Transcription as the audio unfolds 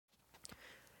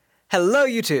Hello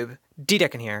YouTube,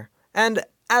 D-Decken here, and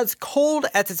as cold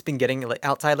as it's been getting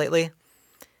outside lately,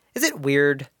 is it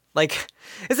weird?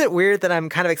 Is it weird that I'm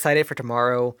kind of excited for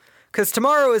tomorrow? Because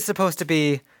tomorrow is supposed to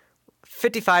be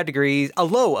 55 degrees, a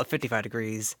low of 55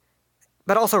 degrees,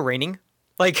 but also raining.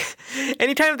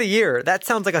 Any time of the year, that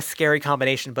sounds like a scary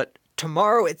combination, but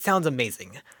tomorrow it sounds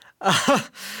amazing.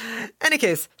 Any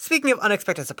case, speaking of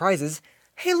unexpected surprises,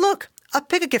 hey look, a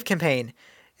Pick-a-Gift campaign.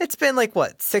 It's been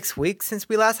 6 weeks since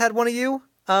we last had one of you?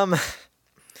 But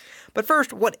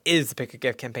first, what is the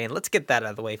Pick-a-Gift campaign? Let's get that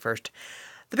out of the way first.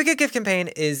 The Pick-a-Gift campaign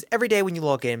is every day when you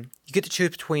log in, you get to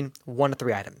choose between 1 to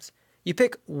 3 items. You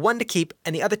pick 1 to keep,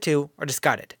 and the other 2 are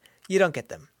discarded. You don't get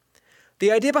them.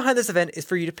 The idea behind this event is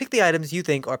for you to pick the items you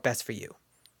think are best for you.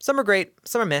 Some are great,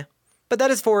 some are meh, but that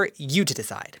is for you to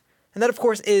decide. And that, of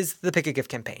course, is the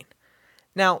Pick-a-Gift campaign.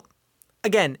 Now,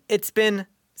 again, it's been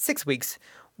 6 weeks.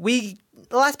 The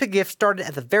last Pick-a-Gift started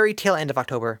at the very tail end of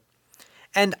October.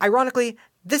 And ironically,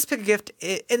 this Pick-a-Gift,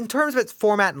 in terms of its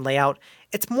format and layout,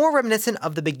 it's more reminiscent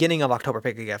of the beginning of October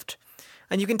Pick-a-Gift.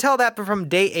 And you can tell that from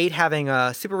day 8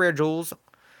 having super rare jewels,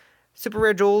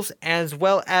 as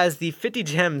well as the 50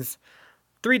 gems,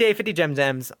 3-day 50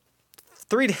 gems,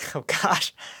 3-day, oh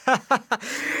gosh,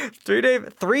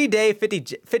 3-day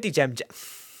 50 gem.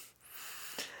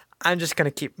 I'm just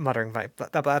gonna keep muttering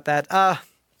about that.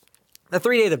 The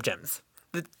 3 days of gems.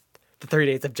 The 3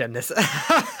 days of gemness.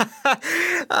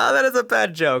 That is a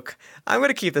bad joke. I'm going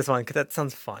to keep this one because that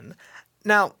sounds fun.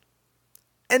 Now,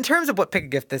 in terms of what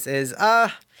Pick-a-Gift this is,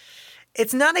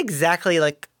 it's not exactly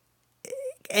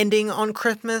ending on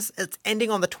Christmas. It's ending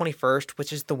on the 21st,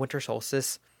 which is the winter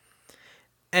solstice.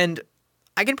 And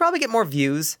I can probably get more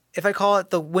views if I call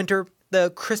it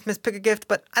the Christmas Pick-a-Gift,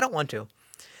 but I don't want to.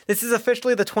 This is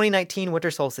officially the 2019 winter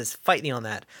solstice. Fight me on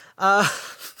that.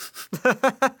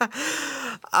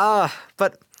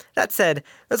 But that said,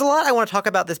 there's a lot I want to talk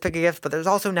about this Pick-a-Gift, but there's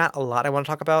also not a lot I want to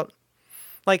talk about.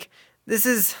 This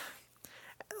is,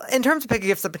 in terms of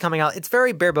Pick-a-Gifts that have been coming out, it's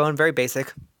very bare bone, very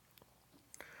basic.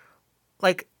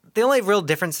 The only real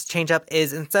difference change up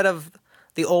is instead of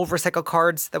the old recycle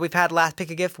cards that we've had last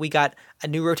Pick-a-Gift, we got a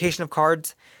new rotation of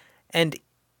cards.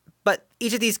 But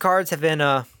each of these cards have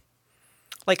been,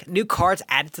 new cards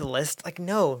added to the list.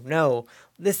 No.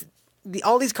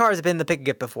 All these cards have been in the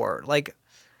Pick-a-Gift before.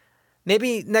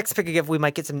 Maybe next Pick-a-Gift we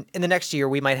might get some, in the next year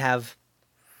we might have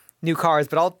new cards,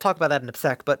 but I'll talk about that in a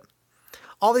sec. But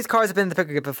all these cards have been in the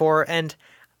Pick-a-Gift before, and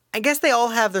I guess they all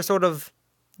have their sort of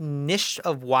niche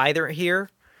of why they're here.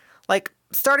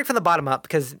 Starting from the bottom up,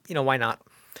 because, why not?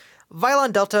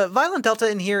 Vylon Delta. Vylon Delta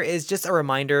in here is just a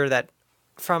reminder that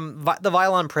from the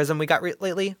Vylon Prism we got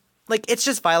lately, it's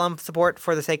just Vylon support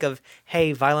for the sake of,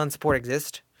 hey, Vylon support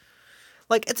exists.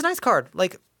 It's a nice card.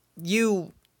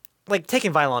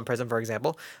 Taking Vylon Prism, for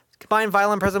example. Combine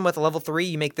Vylon Prism with a level 3,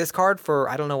 you make this card for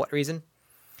I don't know what reason.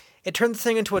 It turns this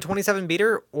thing into a 27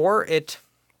 beater, or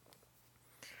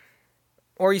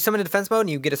you summon a defense mode and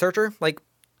you get a searcher.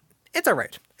 It's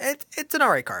alright. It's an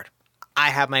alright card. I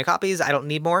have my copies, I don't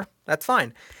need more. That's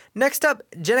fine. Next up,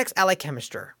 Gexex Ally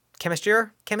Chemistry. Chemistry?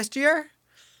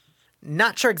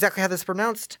 Not sure exactly how this is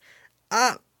pronounced.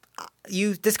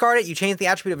 You discard it, you change the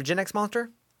attribute of a Gexex monster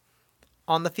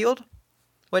on the field,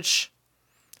 which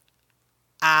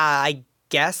I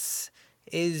guess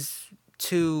is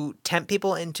to tempt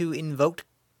people into invoked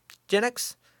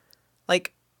Gexex.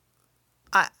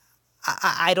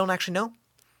 I don't actually know.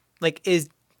 Is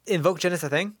invoked Gexex a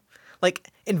thing?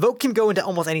 Invoke can go into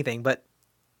almost anything, but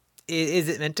is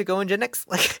it meant to go in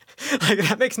Gexex?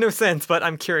 That makes no sense, but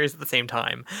I'm curious at the same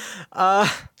time.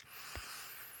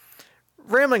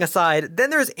 Rambling aside, then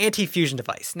there's Anti-Fusion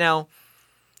Device. Now,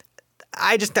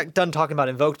 I just got done talking about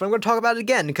Invoked, but I'm going to talk about it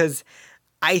again, because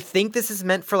I think this is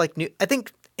meant for, new... I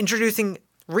think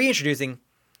reintroducing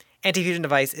Anti-Fusion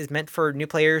Device is meant for new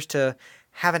players to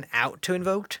have an out to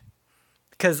Invoked.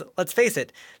 Because, let's face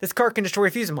it, this card can destroy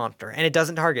a Fusion monster, and it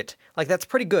doesn't target. That's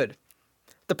pretty good.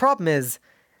 The problem is,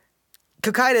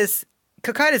 Cocytus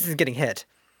is getting hit,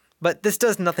 but this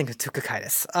does nothing to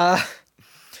Cocytus.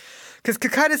 Because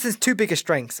Cocytus' 2 biggest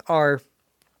strengths are,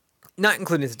 not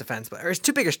including his defense, but his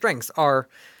 2 biggest strengths are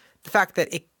the fact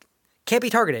that it can't be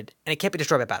targeted, and it can't be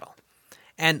destroyed by battle.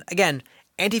 And again,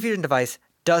 Anti-Fusion Device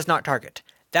does not target.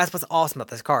 That's what's awesome about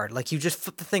this card. You just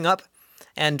flip the thing up,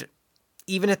 and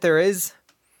even if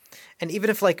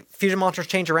fusion monsters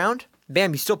change around,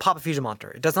 bam, you still pop a fusion monster.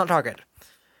 It does not target.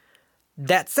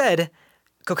 That said,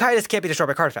 Cocytus can't be destroyed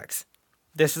by card effects.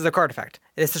 This is a card effect.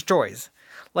 This destroys.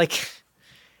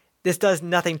 This does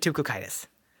nothing to Cocytus.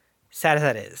 Sad as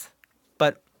that is.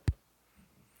 But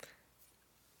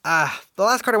the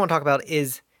last card I want to talk about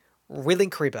is Relink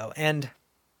Karibo, and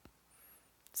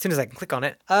soon as I can click on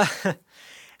it.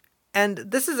 And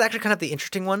this is actually kind of the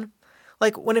interesting one.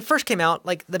 Like, when it first came out,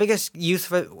 like, the biggest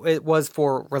use of it was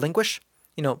for Relinquish,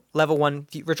 level 1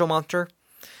 ritual monster.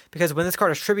 Because when this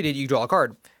card is tributed, you draw a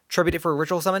card. Tribute it for a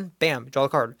ritual summon, bam, draw a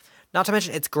card. Not to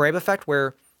mention its grab effect,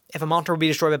 where if a monster will be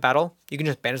destroyed by battle, you can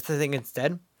just banish the thing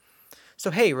instead.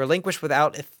 So hey, Relinquish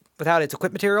without its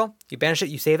equip material, you banish it,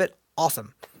 you save it,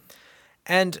 awesome.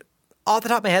 And off the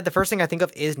top of my head, the first thing I think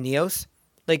of is Neos.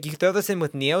 Like, you throw this in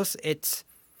with Neos,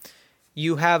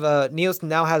 you have Neos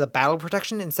now has a battle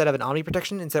protection instead of an omni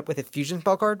protection instead with a fusion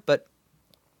spell card, but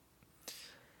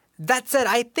that said,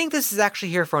 I think this is actually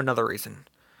here for another reason.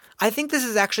 I think this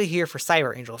is actually here for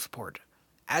Cyber Angel support,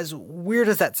 as weird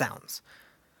as that sounds.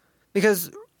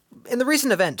 Because in the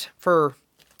recent event for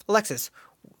Alexis,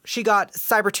 she got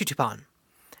Cyber Tutupan,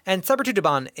 and Cyber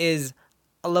Tutupan is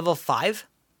a level 5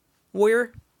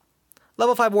 warrior,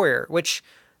 which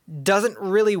doesn't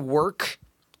really work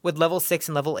with level 6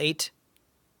 and level 8,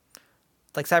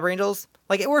 like Cyber Angels.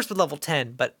 Like, it works with level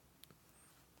 10, but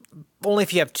only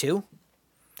if you have 2.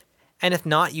 And if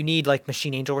not, you need, like,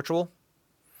 Machine Angel Ritual.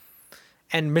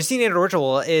 And Machine Angel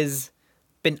Ritual is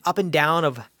been up and down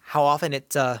of how often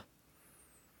it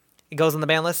goes on the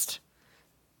ban list.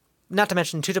 Not to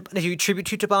mention, if you tribute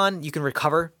Tutupan, you can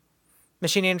recover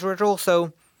Machine Angel Ritual.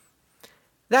 So,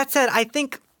 that said, I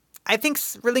think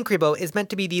Relinkribo is meant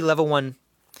to be the level 1.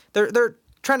 They're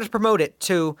trying to promote it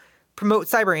to promote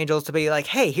Cyber Angels to be like,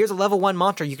 hey, here's a level 1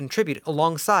 monster you can tribute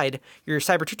alongside your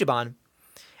Cyber Tutuban.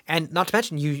 And not to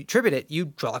mention, you tribute it,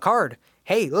 you draw a card.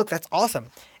 Hey, look, that's awesome.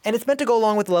 And it's meant to go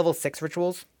along with the level 6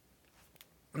 rituals,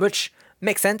 which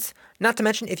makes sense. Not to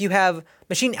mention, if you have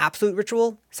Machine Absolute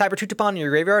Ritual, Cyber Tutupan in your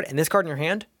graveyard, and this card in your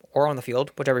hand, or on the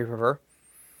field, whichever you prefer,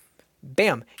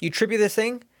 bam, you tribute this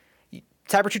thing,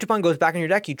 Cyber Tutupan goes back in your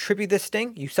deck, you tribute this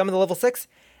thing, you summon the level 6,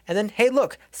 and then, hey,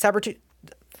 look, Cyber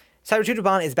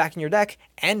Tutupan is back in your deck,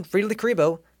 and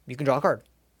Relinkribo, you can draw a card.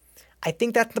 I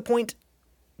think that's the point.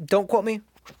 Don't quote me,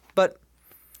 but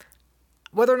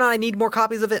whether or not I need more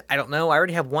copies of it, I don't know. I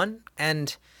already have one,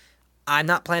 and I'm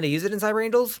not planning to use it in Cyber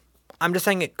Angels. I'm just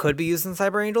saying it could be used in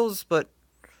Cyber Angels, but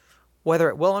whether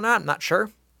it will or not, I'm not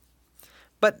sure.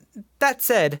 But that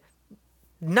said,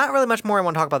 not really much more I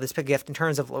want to talk about this pick gift in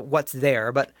terms of what's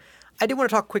there, but I do want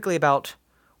to talk quickly about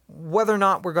whether or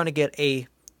not we're going to get a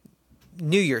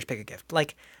New Year's pick a gift.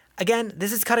 Like, again,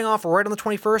 this is cutting off right on the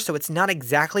 21st, so it's not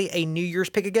exactly a New Year's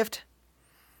pick a gift.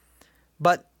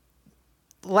 But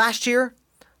last year,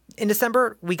 in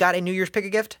December, we got a New Year's pick a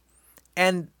gift,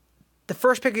 and the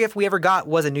first pick a gift we ever got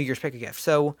was a New Year's pick a gift.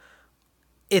 So,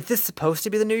 is this supposed to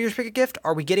be the New Year's pick a gift?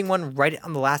 Are we getting one right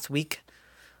on the last week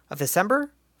of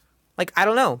December? Like, I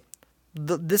don't know.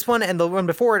 This one and the one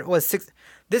before it was 6.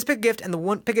 This pick a gift and the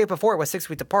one pick a gift before it was 6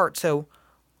 weeks apart. So,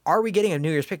 are we getting a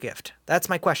New Year's pick a gift? That's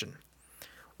my question.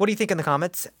 What do you think in the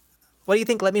comments? What do you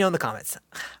think? Let me know in the comments.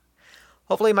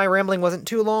 Hopefully my rambling wasn't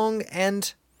too long,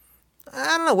 and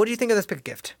I don't know. What do you think of this pick a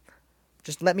gift?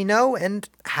 Just let me know, and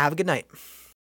have a good night.